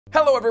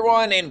Hello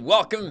everyone and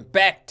welcome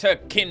back to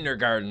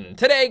kindergarten.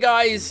 Today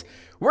guys,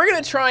 we're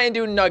gonna try and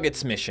do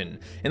Nugget's mission.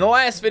 In the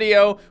last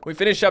video, we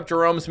finished up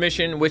Jerome's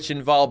mission, which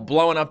involved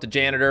blowing up the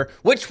janitor,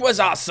 which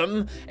was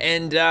awesome.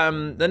 And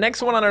the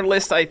next one on our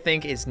list, I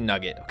think, is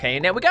Nugget, okay?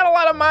 Now we got a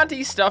lot of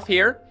Monty stuff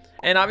here.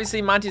 And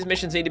obviously Monty's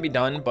missions need to be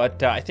done,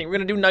 but I think we're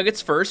gonna do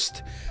Nuggets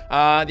first.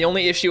 The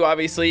only issue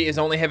obviously is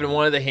only having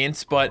one of the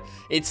hints, but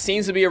it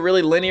seems to be a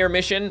really linear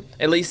mission,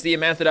 at least the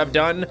amount that I've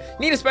done.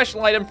 Need a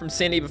special item from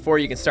Cindy before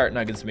you can start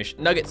Nuggets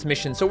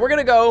mission. So we're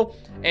gonna go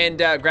and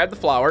grab the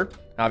flower.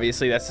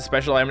 Obviously that's the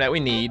special item that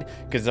we need,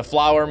 because the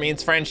flower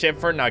means friendship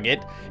for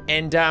Nugget.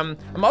 And I'm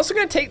also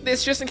gonna take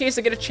this just in case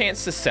I get a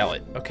chance to sell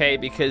it, okay?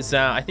 Because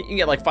I think you can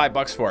get like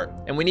 $5 for it.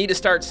 And we need to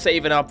start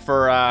saving up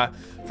for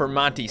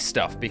Monty's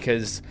stuff,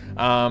 because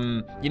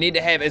you need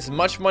to have as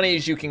much money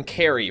as you can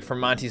carry for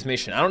Monty's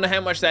mission. I don't know how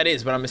much that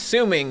is, but I'm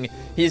assuming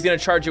he's gonna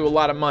charge you a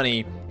lot of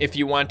money if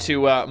you want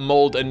to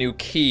mold a new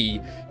key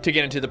to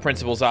get into the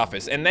principal's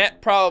office. And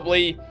that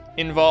probably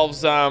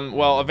involves,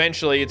 well,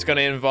 eventually it's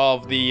gonna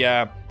involve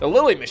the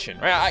Lily mission,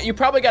 right? You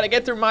probably gotta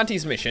get through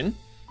Monty's mission,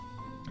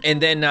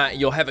 and then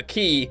you'll have a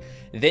key.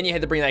 Then you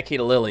had to bring that key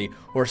to Lily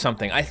or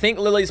something. I think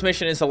Lily's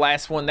mission is the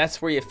last one.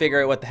 That's where you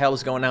figure out what the hell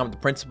is going on with the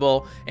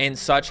principal and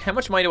such. How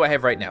much money do I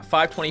have right now?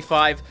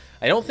 525.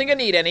 I don't think I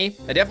need any.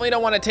 I definitely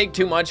don't want to take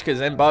too much because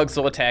then bugs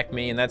will attack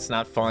me and that's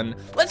not fun.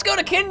 Let's go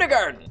to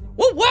kindergarten.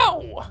 Whoa,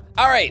 whoa.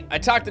 All right, I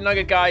talked to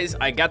Nugget, guys.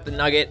 I got the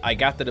Nugget, I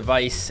got the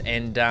device,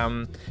 and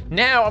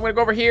now I'm gonna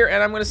go over here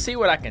and I'm gonna see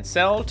what I can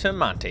sell to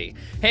Monty.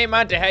 Hey,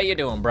 Monty, how you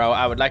doing, bro?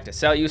 I would like to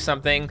sell you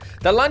something.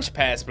 The lunch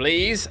pass,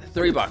 please.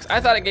 $3.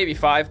 I thought I gave you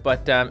 5,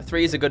 but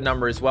 3 is a good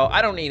number as well.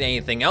 I don't need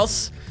anything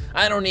else.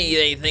 I don't need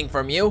anything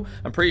from you.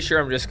 I'm pretty sure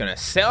I'm just gonna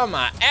sell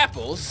my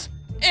apples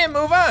and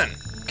move on.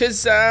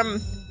 Cause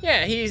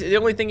yeah, the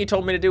only thing he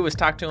told me to do was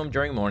talk to him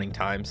during morning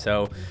time,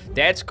 so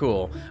that's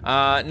cool.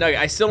 Nugget,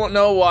 I still don't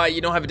know why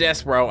you don't have a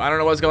desk, bro. I don't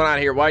know what's going on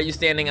here. Why are you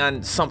standing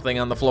on something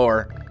on the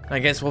floor? I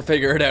guess we'll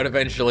figure it out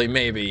eventually,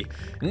 maybe.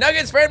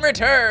 Nugget's friend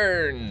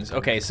returns!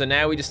 Okay, so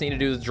now we just need to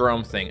do the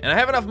Jerome thing. And I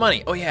have enough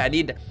money. Oh yeah,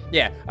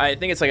 I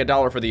think it's like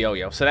 $1 for the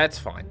yo-yo, so that's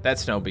fine.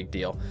 That's no big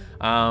deal.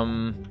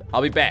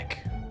 I'll be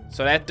back.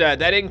 So that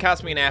didn't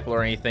cost me an apple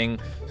or anything.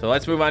 So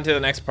let's move on to the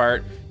next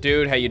part.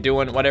 Dude, how you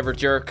doing? Whatever,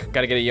 jerk.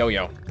 Gotta get a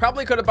yo-yo.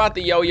 Probably could have bought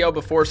the yo-yo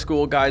before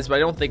school, guys, but I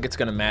don't think it's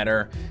gonna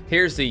matter.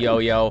 Here's the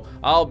yo-yo.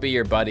 I'll be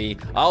your buddy.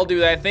 I'll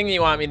do that thing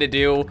you want me to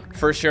do,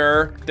 for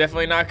sure.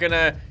 Definitely not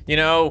gonna, you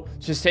know,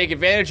 just take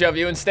advantage of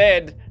you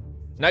instead.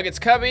 Nugget's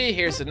cubby.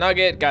 Here's the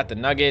Nugget. Got the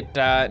Nugget.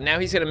 Now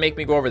he's gonna make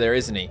me go over there,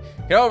 isn't he?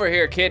 Get over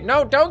here, kid.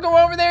 No, don't go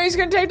over there. He's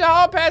gonna take the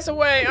hall pass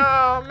away.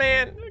 Oh,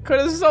 man. Could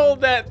have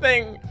sold that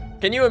thing.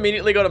 Can you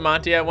immediately go to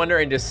Monty, I wonder,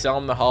 and just sell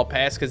him the hall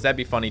pass? Because that'd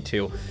be funny,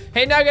 too.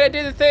 Hey, Nugget, I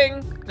did the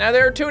thing. Now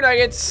there are 2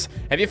 Nuggets.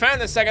 Have you found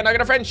the second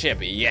Nugget of friendship?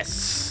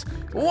 Yes.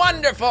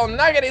 Wonderful.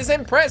 Nugget is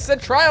impressed. The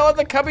trial of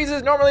the cubbies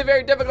is normally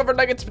very difficult for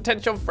Nugget's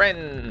potential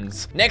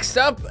friends. Next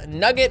up,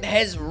 Nugget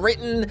has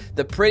written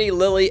the pretty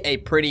Lily a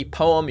pretty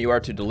poem. You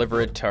are to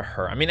deliver it to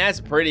her. I mean, that's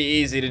pretty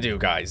easy to do,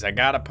 guys. I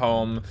got a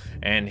poem,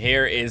 and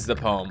here is the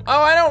poem. Oh,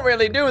 I don't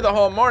really do the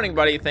whole morning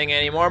buddy thing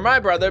anymore.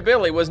 My brother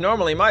Billy was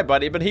normally my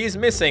buddy, but he's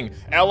missing.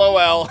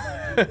 LOL.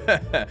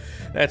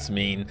 That's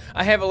mean.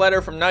 I have a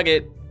letter from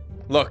Nugget.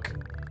 Look.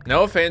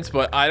 No offense,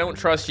 but I don't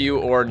trust you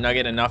or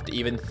Nugget enough to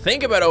even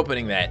think about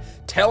opening that.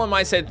 Tell him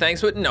I said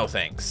thanks, but no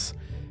thanks.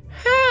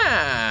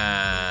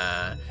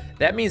 Ha!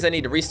 That means I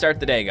need to restart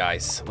the day,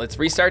 guys. Let's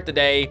restart the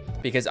day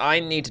because I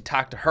need to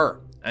talk to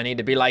her. I need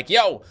to be like,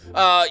 yo,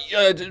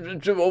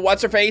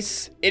 what's her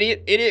face?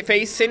 Idiot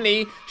face,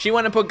 Cindy. She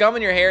wanted to put gum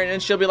in your hair, and then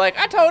she'll be like,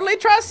 I totally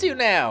trust you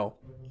now.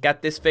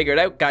 Got this figured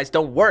out, guys,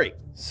 don't worry.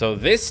 So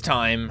this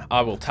time,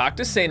 I will talk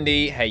to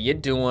Cindy. How you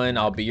doing?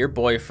 I'll be your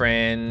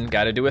boyfriend.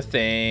 Gotta do a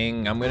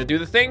thing. I'm gonna do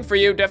the thing for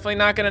you. Definitely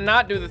not gonna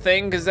not do the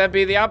thing, because that'd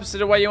be the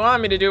opposite of what you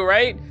want me to do,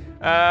 right?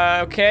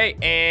 Okay,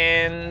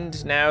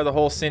 and now the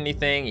whole Cindy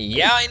thing.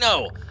 Yeah, I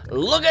know.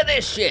 Look at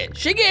this shit.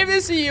 She gave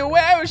this to you.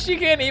 Wow, she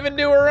can't even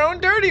do her own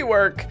dirty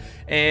work.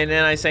 And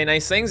then I say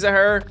nice things to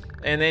her.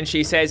 And then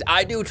she says,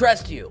 I do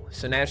trust you.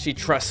 So now she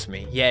trusts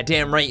me. Yeah,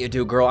 damn right you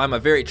do, girl. I'm a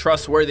very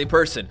trustworthy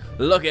person.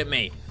 Look at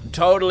me.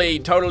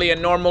 Totally a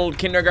normal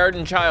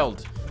kindergarten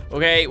child.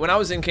 Okay, when I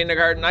was in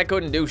kindergarten, I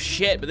couldn't do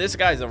shit, but this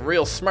guy's a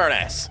real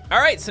smartass. All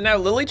right, so now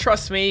Lily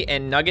trusts me,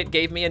 and Nugget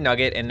gave me a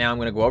Nugget, and now I'm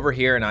gonna go over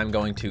here, and I'm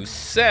going to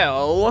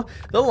sell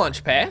the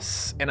lunch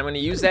pass, and I'm gonna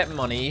use that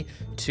money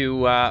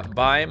to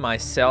buy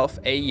myself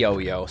a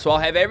yo-yo. So I'll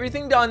have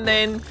everything done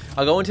then.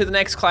 I'll go into the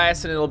next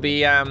class, and it'll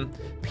be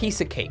piece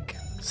of cake.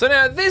 So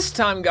now this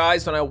time,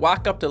 guys, when I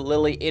walk up to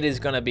Lily, it is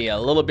gonna be a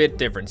little bit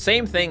different.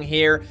 Same thing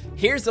here.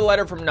 Here's the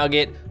letter from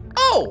Nugget.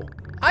 Oh,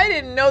 I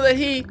didn't know that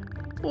he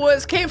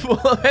was capable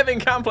of having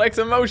complex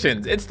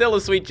emotions. It's still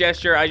a sweet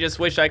gesture. I just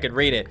wish I could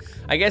read it.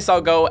 I guess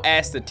I'll go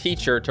ask the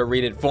teacher to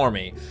read it for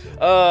me.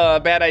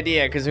 Bad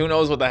idea, because who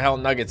knows what the hell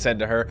Nugget said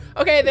to her.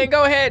 Okay, then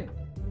go ahead.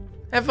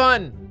 Have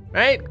fun,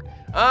 right?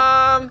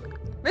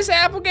 Miss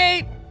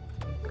Applegate?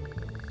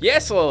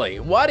 Yes, Lily,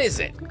 what is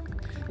it?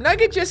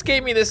 Nugget just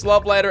gave me this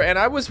love letter and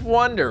I was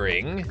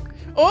wondering,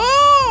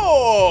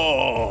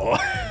 oh!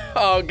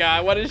 Oh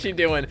God, what is she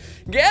doing?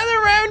 Gather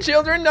around,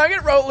 children.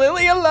 Nugget wrote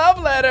Lily a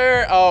love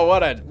letter. Oh,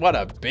 what a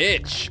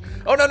bitch.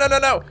 Oh, no.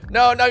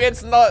 No,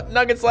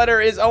 Nugget's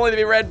letter is only to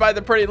be read by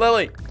the pretty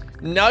Lily.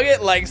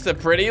 Nugget likes the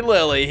pretty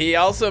Lily. He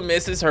also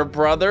misses her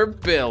brother,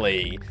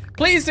 Billy.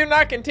 Please do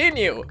not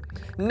continue.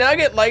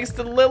 Nugget likes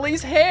the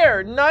Lily's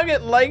hair.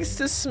 Nugget likes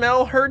to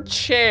smell her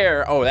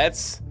chair. Oh,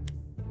 that's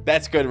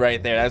good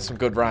right there. That's some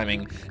good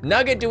rhyming.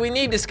 Nugget, do we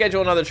need to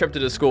schedule another trip to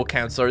the school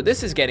counselor?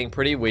 This is getting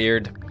pretty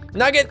weird.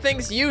 Nugget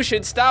thinks you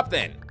should stop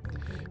then.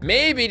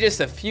 Maybe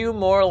just a few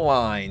more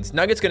lines.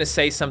 Nugget's gonna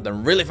say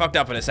something really fucked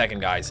up in a second,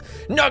 guys.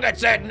 Nugget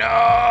said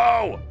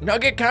no!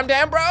 Nugget, calm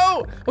down,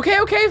 bro.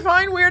 Okay,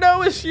 fine,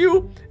 weirdo, as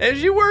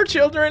you were,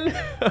 children.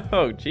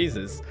 Oh,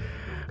 Jesus.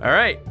 All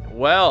right,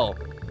 well,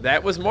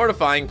 that was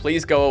mortifying.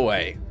 Please go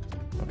away.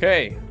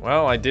 Okay,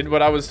 well, I did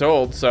what I was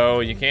told, so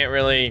you can't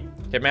really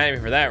get mad at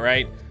me for that,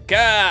 right?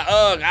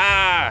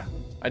 I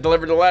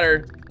delivered the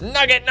letter.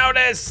 Nugget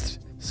noticed!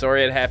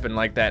 Sorry it happened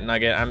like that,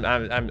 Nugget.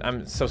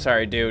 I'm so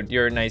sorry, dude.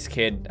 You're a nice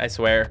kid, I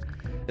swear.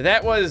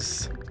 That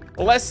was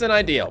less than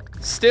ideal.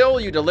 Still,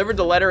 you delivered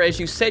the letter as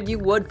you said you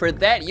would. For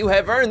that, you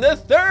have earned the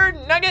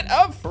 3rd Nugget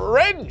of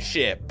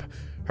Friendship.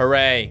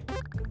 Hooray.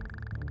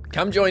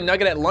 Come join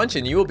Nugget at lunch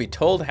and you will be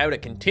told how to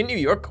continue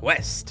your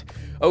quest.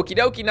 Okie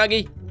dokie,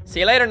 Nuggy.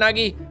 See you later,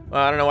 Nuggy.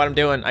 Well, I don't know what I'm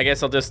doing. I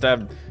guess I'll just,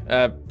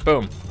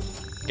 boom.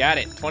 Got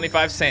it,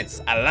 25 cents.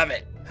 I love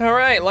it. All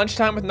right,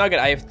 lunchtime with Nugget.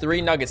 I have 3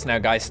 nuggets now,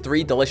 guys.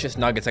 3 delicious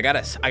nuggets. I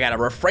gotta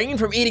refrain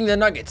from eating the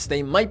nuggets.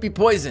 They might be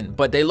poison,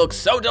 but they look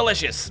so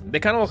delicious. They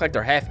kind of look like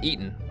they're half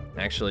eaten,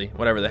 actually.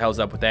 Whatever the hell's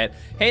up with that.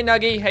 Hey,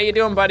 Nuggy, how you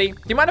doing, buddy? Do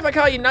you mind if I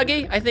call you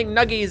Nuggy? I think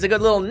Nuggy is a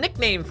good little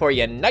nickname for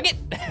you, Nugget.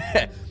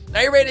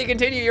 Are you ready to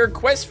continue your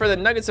quest for the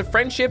Nuggets of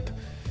Friendship?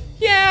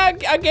 Yeah,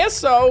 I guess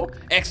so.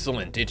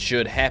 Excellent. It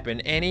should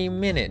happen any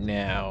minute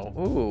now.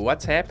 Ooh,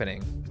 what's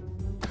happening?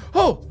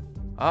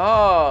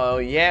 Oh,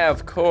 yeah,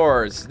 of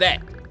course.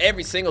 That.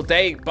 Every single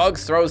day,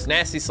 Bugs throws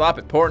nasty slop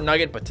at poor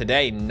Nugget, but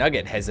today,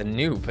 Nugget has a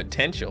new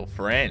potential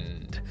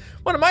friend.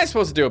 What am I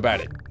supposed to do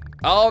about it?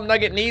 All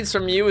Nugget needs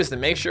from you is to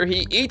make sure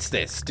he eats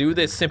this. Do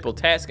this simple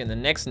task and the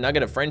next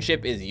Nugget of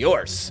Friendship is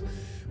yours.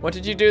 What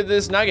did you do to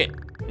this Nugget?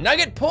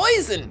 Nugget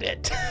poisoned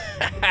it.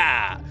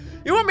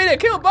 You want me to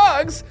kill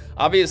Bugs?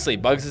 Obviously,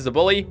 Bugs is a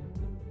bully.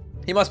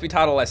 He must be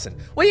taught a lesson.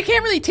 Well, you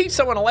can't really teach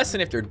someone a lesson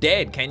if they're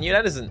dead, can you?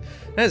 That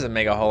doesn't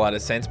make a whole lot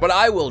of sense, but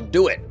I will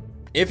do it.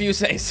 If you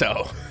say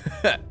so.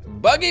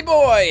 Buggy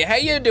boy, how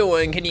you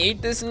doing? Can you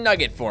eat this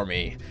nugget for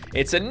me?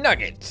 It's a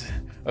nugget.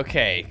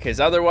 Okay, because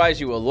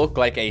otherwise you will look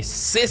like a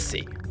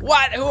sissy.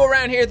 What? Who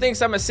around here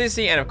thinks I'm a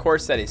sissy? And of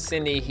course that is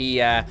Cindy.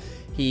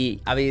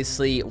 He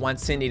obviously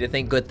wants Cindy to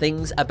think good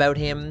things about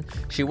him.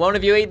 She won't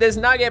if you eat this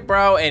nugget,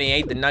 bro. And he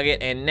ate the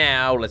nugget, and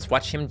now let's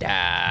watch him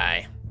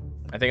die.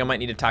 I think I might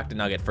need to talk to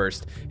Nugget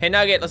first. Hey,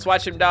 Nugget, let's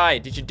watch him die.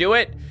 Did you do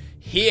it?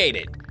 He ate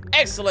it.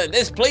 Excellent,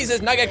 this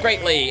pleases Nugget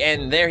greatly.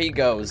 And there he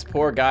goes.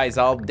 Poor guy's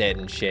all dead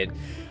and shit.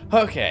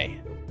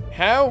 Okay,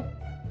 how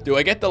do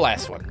I get the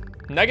last one?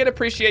 Nugget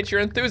appreciates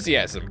your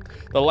enthusiasm.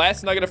 The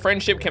last Nugget of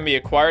Friendship can be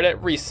acquired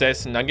at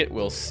recess. Nugget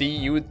will see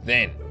you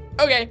then.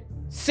 Okay,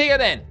 see you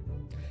then.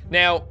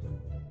 Now,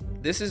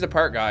 this is the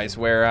part, guys,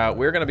 where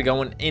we're gonna be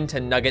going into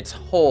Nugget's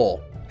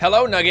hole.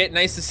 Hello, Nugget,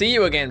 nice to see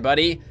you again,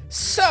 buddy.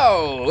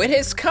 So, it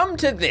has come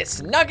to this.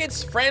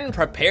 Nugget's friend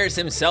prepares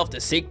himself to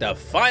seek the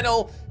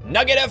final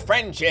Nugget of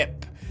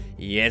Friendship.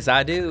 Yes,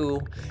 I do.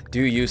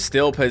 Do you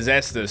still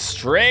possess the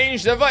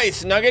strange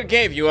device Nugget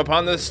gave you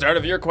upon the start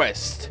of your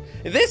quest?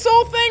 This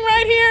old thing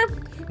right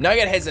here?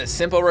 Nugget has a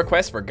simple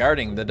request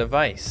regarding the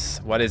device.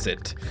 What is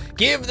it?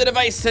 Give the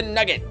device to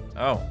Nugget.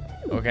 Oh,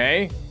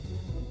 okay.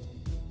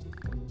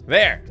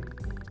 There.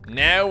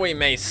 Now we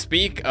may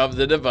speak of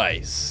the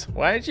device.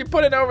 Why did you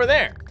put it over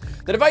there?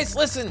 The device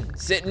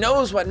listens. It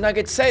knows what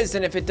Nugget says,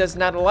 and if it does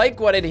not like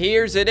what it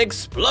hears, it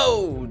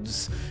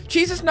explodes.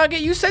 Jesus,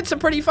 Nugget, you said some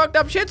pretty fucked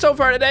up shit so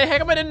far today. How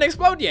come it didn't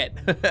explode yet?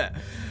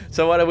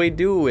 So what do we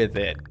do with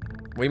it?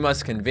 We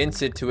must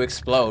convince it to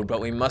explode, but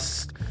we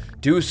must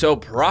do so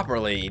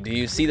properly. Do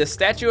you see the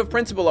statue of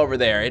Principal over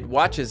there? It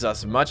watches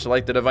us much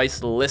like the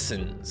device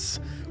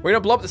listens. We're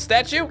gonna blow up the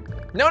statue?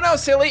 No,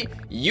 silly.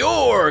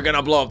 You're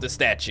gonna blow up the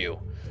statue.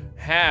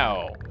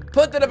 How?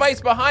 Put the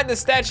device behind the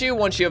statue.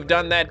 Once you have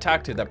done that,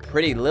 talk to the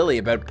pretty Lily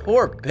about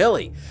poor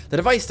Billy. The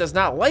device does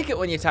not like it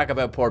when you talk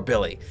about poor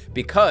Billy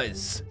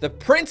because the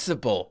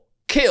principal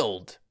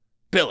killed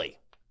Billy,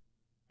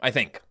 I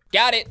think.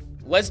 Got it.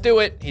 Let's do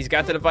it. He's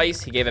got the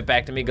device. He gave it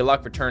back to me. Good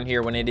luck. Return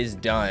here when it is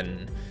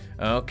done.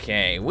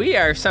 Okay, we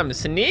are some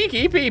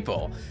sneaky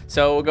people.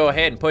 So we'll go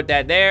ahead and put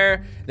that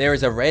there. There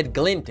is a red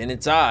glint in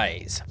its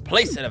eyes.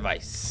 Place the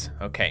device.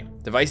 Okay,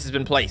 device has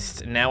been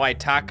placed. Now I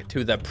talk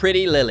to the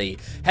pretty Lily.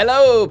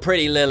 Hello,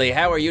 pretty Lily,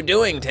 how are you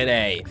doing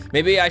today?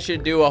 Maybe I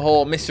should do a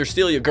whole Mr.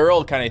 Steal Your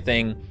Girl kind of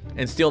thing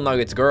and steal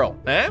Nugget's girl,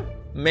 eh?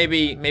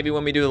 Maybe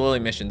when we do the Lily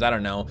missions, I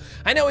don't know.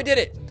 I know he did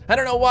it. I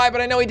don't know why,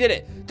 but I know he did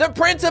it. The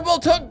principal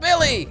took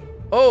Billy.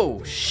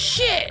 Oh,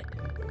 shit.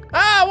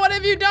 Ah, what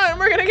have you done?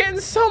 We're gonna get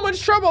in so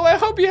much trouble. I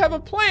hope you have a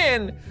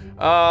plan.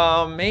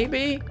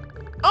 Maybe?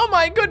 Oh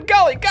my good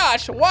golly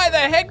gosh, why the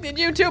heck did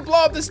you two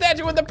blow up the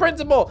statue with the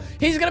principal?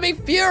 He's gonna be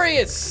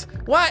furious.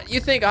 What,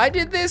 you think I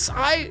did this?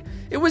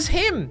 It was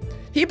him.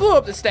 He blew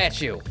up the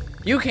statue.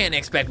 You can't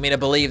expect me to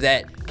believe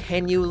that,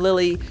 can you,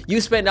 Lily? You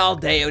spend all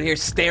day out here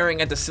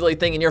staring at the silly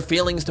thing and your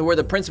feelings toward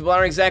the principal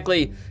aren't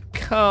exactly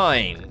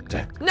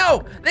kind.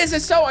 No, this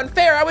is so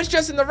unfair. I was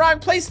just in the wrong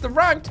place at the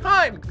wrong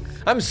time.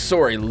 I'm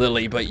sorry,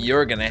 Lily, but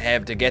you're gonna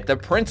have to get the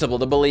principal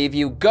to believe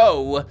you.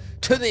 Go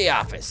to the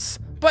office.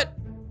 But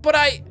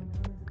I...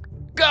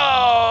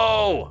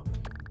 Go!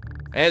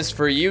 As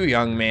for you,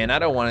 young man, I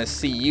don't want to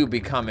see you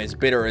become as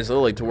bitter as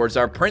Lily towards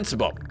our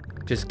principal.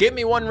 Just give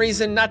me one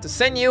reason not to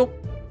send you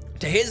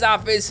to his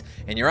office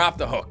and you're off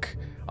the hook.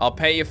 I'll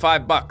pay you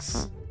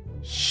 $5.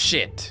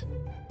 Shit.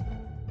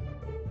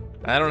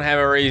 I don't have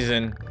a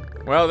reason.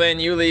 Well then,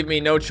 you leave me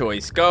no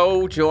choice.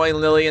 Go join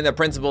Lily in the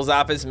principal's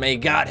office. May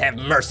God have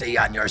mercy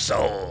on your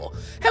soul.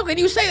 How can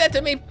you say that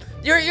to me?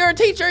 You're a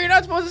teacher, you're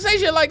not supposed to say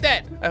shit like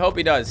that. I hope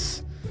he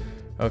does.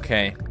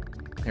 Okay.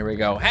 Here we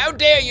go. How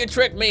dare you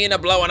trick me into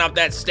blowing up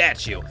that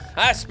statue?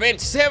 I spent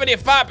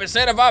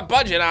 75% of our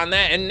budget on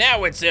that, and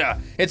now it's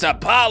a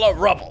pile of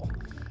rubble.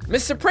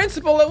 Mr.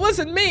 Principal, it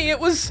wasn't me, it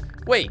was...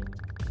 Wait,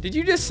 did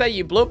you just say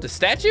you blew up the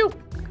statue?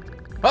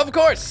 Of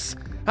course.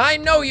 I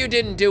know you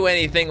didn't do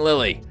anything,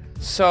 Lily.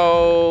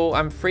 So,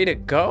 I'm free to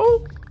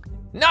go?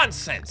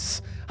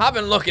 Nonsense. I've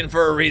been looking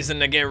for a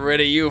reason to get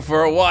rid of you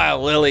for a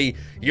while, Lily.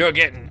 You're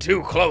getting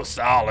too close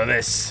to all of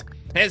this.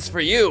 As for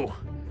you,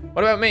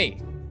 what about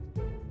me?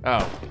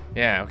 Oh,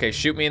 yeah, okay,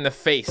 shoot me in the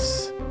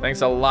face.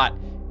 Thanks a lot,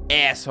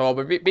 asshole.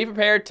 But be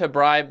prepared to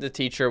bribe the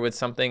teacher with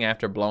something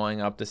after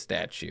blowing up the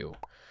statue.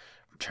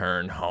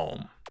 Return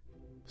home.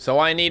 So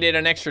I needed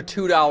an extra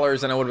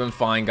 $2 and I would have been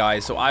fine,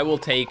 guys. So I will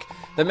take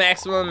the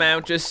maximum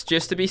amount just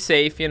to be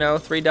safe, you know,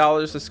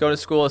 $3. Let's go to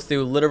school, let's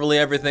do literally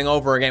everything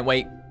over again.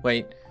 Wait.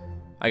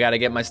 I gotta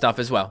get my stuff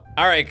as well.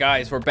 All right,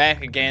 guys, we're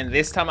back again.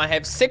 This time I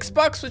have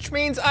 $6, which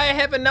means I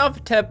have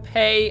enough to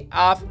pay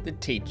off the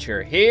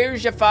teacher.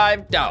 Here's your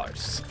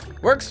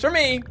 $5. Works for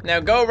me.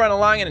 Now go run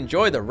along and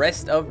enjoy the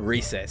rest of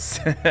recess.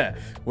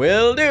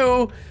 Will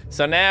do.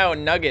 So now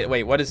Nugget,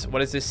 wait, what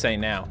does this say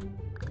now?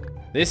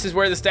 This is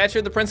where the statue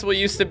of the principal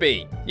used to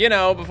be. You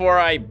know, before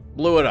I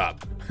blew it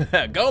up.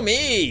 Go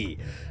me.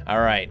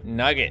 All right,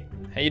 Nugget.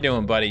 How you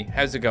doing, buddy?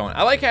 How's it going?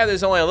 I like how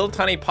there's only a little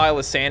tiny pile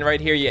of sand right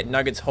here, yet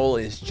Nugget's hole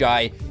is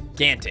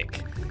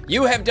gigantic.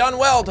 You have done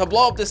well to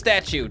blow up the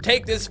statue.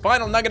 Take this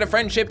final nugget of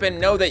friendship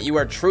and know that you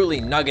are truly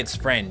Nugget's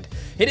friend.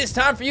 It is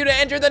time for you to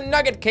enter the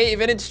Nugget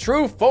Cave in its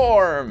true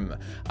form.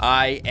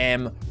 I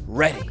am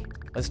ready.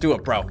 Let's do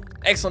it, bro.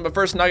 Excellent, but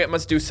first Nugget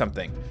must do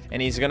something.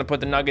 And he's gonna put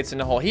the nuggets in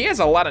the hole. He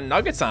has a lot of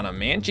nuggets on him,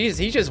 man. Jeez,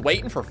 he's just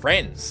waiting for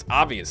friends,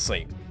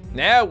 obviously.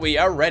 Now we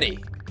are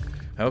ready.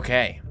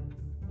 Okay.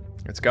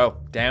 Let's go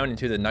down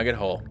into the nugget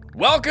hole.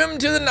 Welcome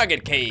to the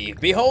Nugget Cave.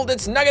 Behold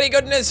its nuggety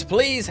goodness.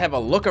 Please have a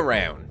look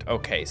around.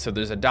 Okay, so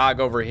there's a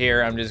dog over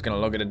here. I'm just gonna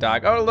look at a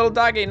dog. Oh, a little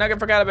doggy. Nugget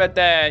forgot about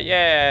that.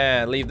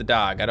 Yeah, leave the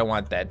dog. I don't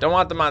want that. Don't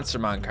want the Monster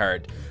Mon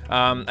card.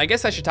 I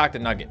guess I should talk to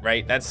Nugget,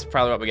 right? That's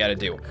probably what we gotta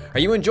do. Are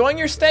you enjoying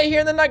your stay here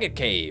in the Nugget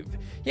Cave?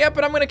 Yeah,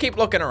 but I'm gonna keep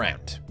looking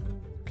around.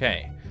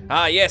 Okay.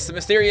 Ah, yes, the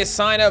mysterious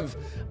sign of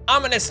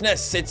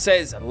ominousness. It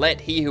says,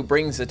 let he who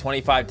brings the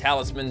 25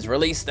 talismans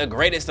release the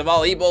greatest of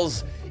all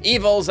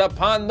evils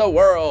upon the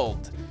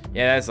world.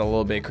 Yeah, that's a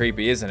little bit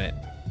creepy, isn't it?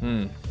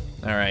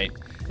 All right.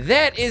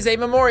 That is a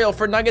memorial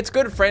for Nugget's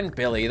good friend,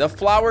 Billy. The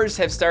flowers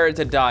have started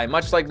to die,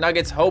 much like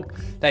Nugget's hope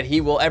that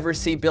he will ever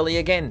see Billy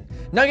again.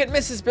 Nugget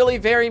misses Billy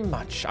very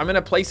much. I'm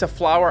gonna place a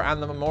flower on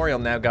the memorial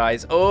now,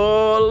 guys.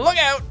 Oh, look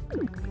out!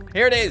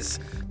 Here it is.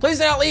 Please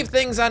do not leave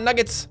things on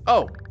Nugget's...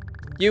 Oh,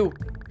 you're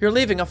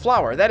leaving a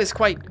flower. That is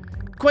quite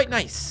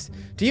nice.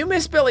 Do you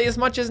miss Billy as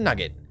much as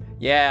Nugget?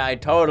 Yeah, I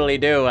totally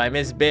do. I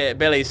miss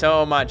Billy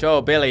so much.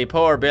 Oh, Billy,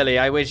 poor Billy.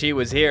 I wish he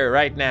was here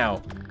right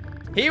now.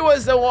 He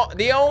was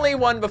the only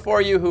one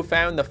before you who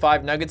found the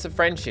 5 nuggets of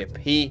friendship.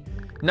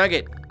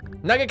 Nugget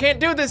can't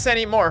do this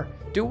anymore.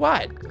 Do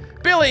what?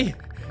 Billy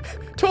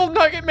told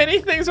Nugget many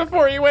things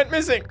before he went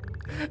missing.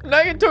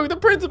 Nugget took the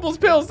principal's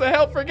pills to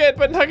help forget,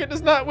 but Nugget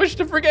does not wish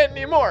to forget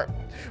anymore.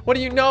 What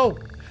do you know?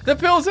 The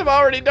pills have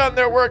already done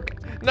their work.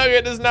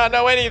 Nugget does not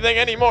know anything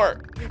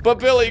anymore. But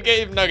Billy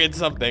gave Nugget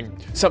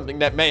something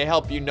that may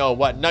help you know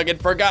what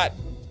Nugget forgot.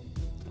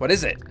 What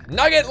is it?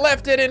 Nugget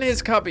left it in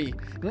his cubby.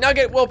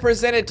 Nugget will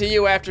present it to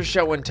you after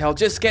show and tell.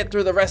 Just get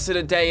through the rest of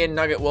the day and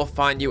Nugget will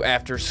find you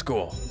after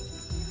school.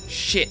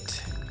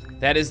 Shit.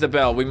 That is the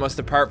bell. We must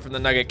depart from the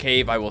Nugget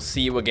Cave. I will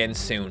see you again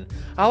soon.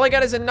 All I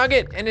got is a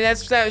nugget, and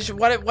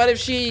what if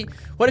she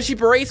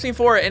berates me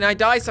for it and I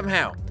die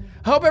somehow?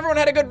 I hope everyone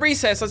had a good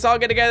recess. Let's all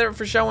get together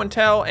for show and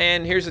tell,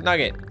 and here's a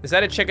nugget. Is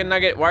that a chicken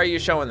nugget? Why are you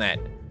showing that?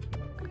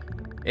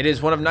 It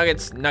is one of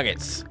Nugget's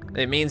nuggets.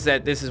 It means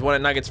that this is one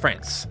of Nugget's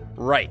friends.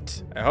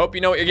 Right. I hope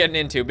you know what you're getting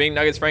into. Being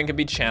Nugget's friend can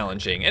be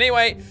challenging.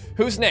 Anyway,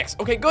 who's next?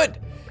 Okay, good.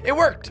 It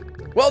worked.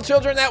 Well,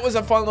 children, that was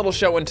a fun little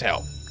show and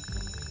tell.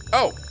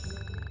 Oh,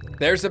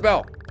 there's the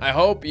bell. I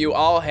hope you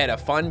all had a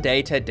fun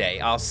day today.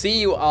 I'll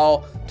see you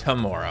all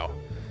tomorrow.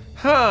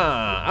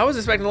 I was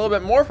expecting a little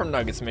bit more from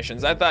Nugget's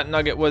missions. I thought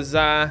Nugget was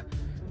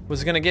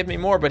gonna give me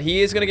more, but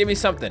he is gonna give me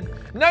something.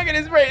 Nugget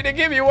is ready to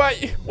give you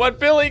what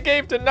Billy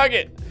gave to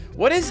Nugget.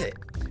 What is it?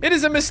 It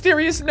is a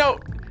mysterious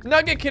note.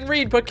 Nugget can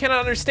read, but cannot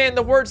understand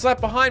the words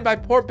left behind by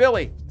poor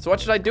Billy. So what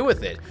should I do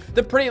with it?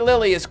 The pretty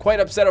Lily is quite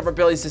upset over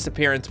Billy's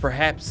disappearance.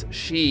 Perhaps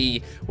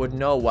she would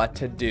know what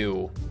to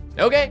do.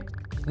 Okay,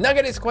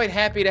 Nugget is quite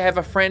happy to have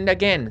a friend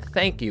again.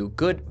 Thank you,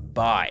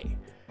 goodbye.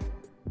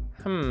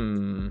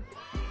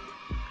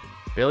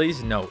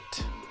 Billy's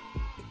note.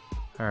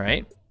 All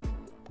right.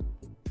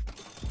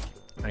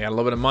 I got a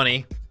little bit of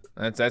money.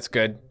 That's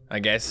good, I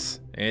guess.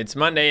 It's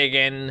Monday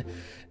again.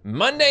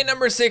 Monday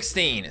number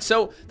 16.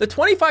 So the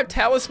 25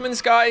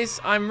 talismans, guys,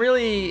 I'm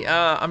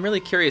really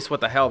curious what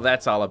the hell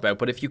that's all about.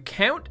 But if you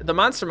count the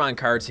Monstermon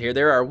cards here,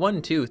 there are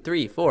 1, 2,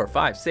 3, 4,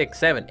 5, 6,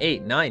 7,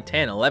 8, 9,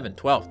 10, 11,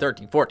 12,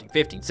 13, 14,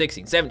 15,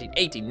 16, 17,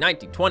 18,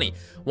 19, 20.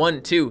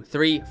 1, 2,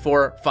 3,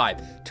 4,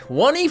 5.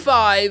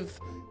 25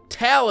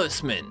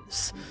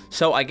 talismans.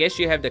 So I guess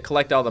you have to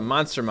collect all the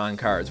Monstermon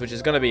cards, which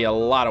is gonna be a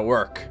lot of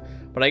work.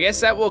 But I guess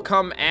that will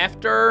come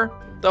after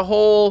the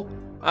whole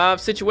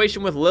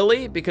situation with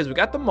Lily, because we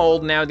got the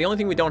mold now. The only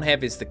thing we don't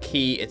have is the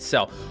key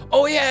itself.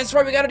 Oh yeah, that's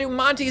right, we gotta do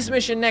Monty's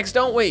mission next,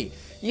 don't we?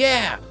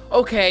 Yeah,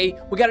 okay,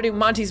 we gotta do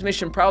Monty's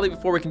mission probably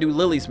before we can do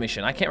Lily's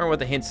mission. I can't remember what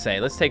the hints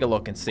say. Let's take a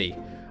look and see.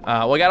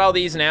 We got all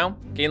these now.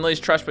 Gain Lily's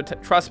trust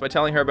by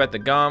telling her about the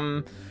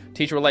gum.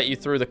 Teacher will let you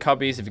through the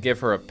cubbies if you give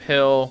her a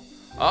pill.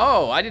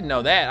 Oh, I didn't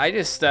know that. I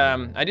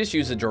just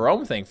used the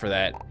Jerome thing for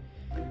that.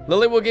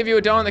 Lily will give you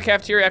a doll in the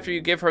cafeteria after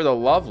you give her the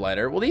love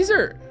letter. Well, these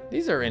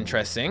are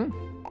interesting.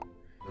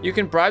 You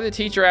can bribe the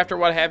teacher after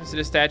what happens to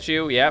the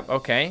statue. Yep,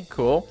 okay,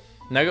 cool.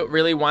 Nugget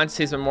really wants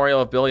his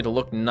memorial of Billy to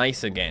look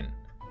nice again.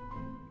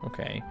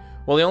 Okay.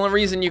 Well, the only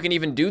reason you can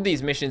even do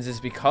these missions is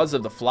because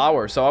of the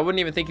flower, so I wouldn't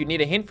even think you'd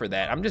need a hint for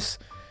that. I'm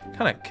just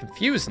kind of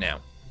confused now.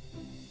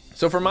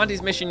 So for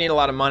Monty's mission, you need a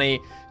lot of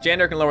money.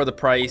 Janitor can lower the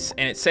price,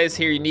 and it says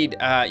here you need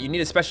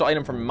a special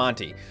item from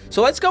Monty.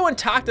 So let's go and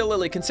talk to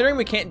Lily. Considering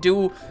we can't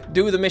do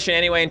the mission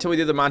anyway until we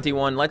do the Monty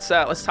one, let's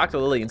talk to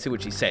Lily and see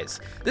what she says.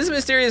 This is a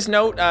mysterious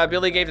note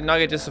Billy gave to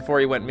Nugget just before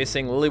he went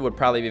missing. Lily would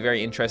probably be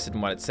very interested in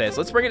what it says.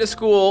 Let's bring it to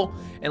school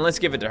and let's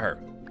give it to her.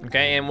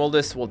 Okay, and we'll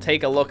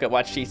take a look at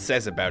what she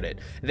says about it.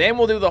 Then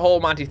we'll do the whole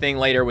Monty thing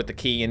later with the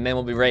key, and then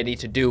we'll be ready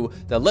to do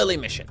the Lily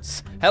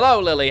missions. Hello,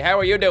 Lily, how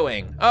are you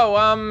doing? Oh,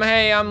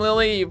 hey, I'm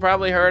Lily. You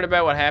probably heard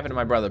about what happened to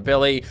my brother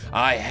Billy.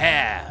 I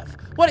have.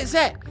 What is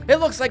that?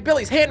 It looks like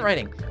Billy's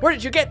handwriting. Where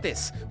did you get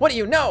this? What do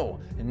you know?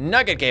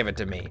 Nugget gave it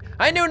to me.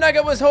 I knew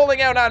Nugget was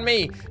holding out on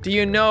me. Do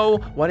you know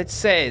what it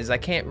says? I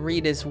can't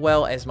read as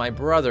well as my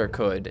brother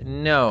could.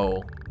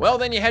 No. Well,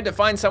 then you had to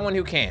find someone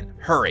who can.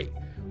 Hurry.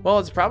 Well,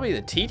 it's probably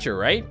the teacher,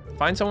 right?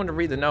 Find someone to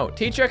read the note.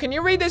 Teacher, can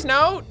you read this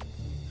note?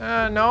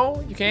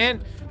 No, you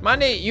can't.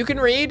 Monty, you can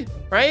read,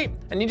 right?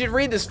 I need you to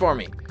read this for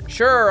me.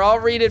 Sure, I'll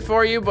read it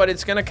for you, but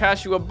it's gonna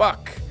cost you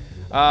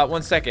 $1.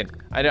 1 second.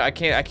 I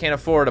can't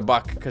afford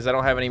 $1 because I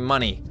don't have any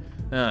money.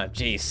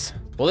 Jeez.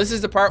 Well, this is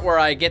the part where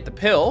I get the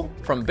pill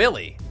from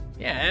Billy.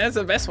 Yeah, that's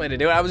the best way to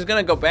do it. I was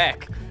gonna go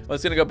back. I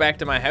was gonna go back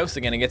to my house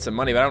again and get some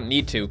money, but I don't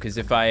need to, because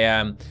if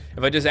I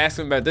just ask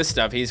him about this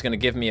stuff, he's gonna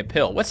give me a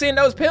pill. What's in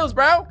those pills,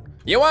 bro?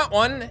 You want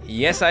one?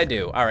 Yes, I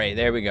do. All right,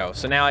 there we go.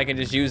 So now I can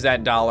just use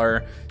that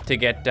 $1 to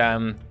get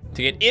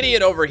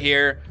idiot over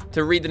here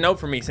to read the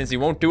note for me, since he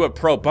won't do it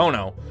pro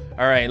bono.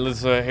 All right,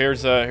 let's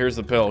here's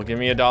the pill. Give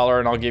me $1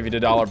 and I'll give you the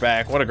 $1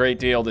 back. What a great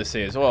deal this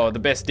is. Oh, the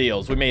best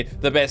deals. We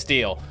made the best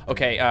deal.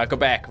 Okay, go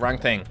back. Wrong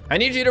thing. I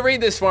need you to read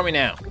this for me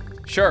now.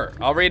 Sure,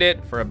 I'll read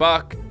it for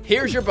 $1.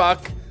 Here's your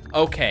 $1.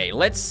 Okay,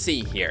 let's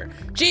see here.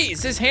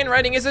 Geez, this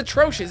handwriting is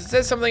atrocious. It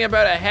says something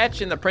about a hatch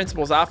in the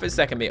principal's office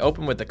that can be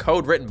opened with the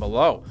code written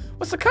below.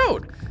 What's the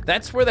code?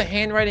 That's where the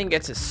handwriting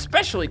gets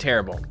especially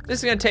terrible. This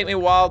is gonna take me a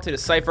while to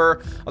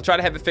decipher. I'll try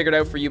to have it figured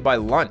out for you by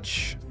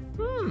lunch.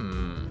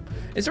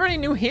 Is there any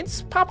new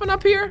hints popping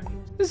up here?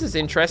 This is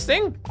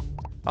interesting.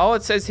 All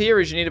it says here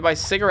is you need to buy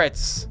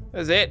cigarettes.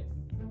 That's it.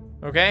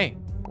 Okay,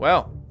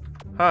 well,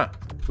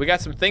 we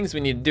got some things we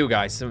need to do,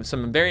 guys.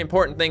 Some very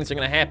important things are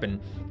gonna happen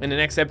in the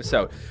next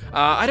episode.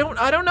 I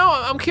don't know.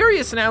 I'm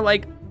curious now.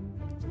 Like,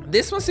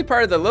 this must be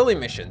part of the Lily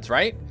missions,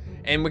 right?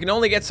 And we can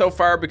only get so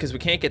far because we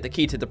can't get the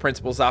key to the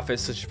principal's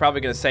office. So she's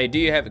probably gonna say, "Do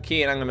you have a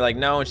key?" And I'm gonna be like,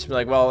 "No." And she's be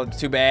like, "Well, it's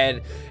too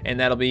bad," and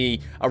that'll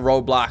be a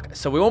roadblock.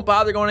 So we won't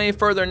bother going any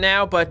further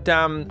now. But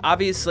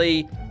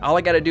obviously, all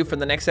I gotta do for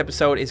the next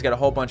episode is get a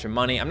whole bunch of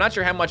money. I'm not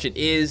sure how much it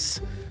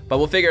is, but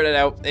we'll figure it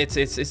out.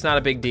 It's not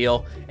a big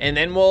deal. And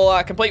then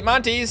we'll complete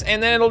Monty's,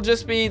 and then it'll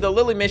just be the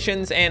Lily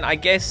missions. And I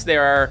guess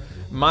there are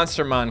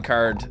Monstermon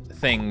card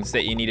things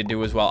that you need to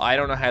do as well. I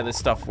don't know how this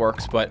stuff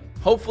works, but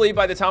hopefully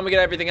by the time we get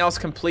everything else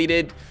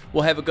completed,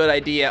 we'll have a good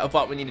idea of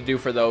what we need to do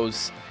for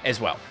those as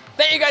well.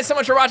 Thank you guys so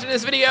much for watching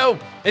this video.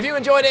 If you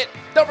enjoyed it,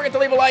 don't forget to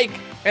leave a like,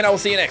 and I will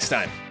see you next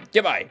time.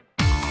 Goodbye.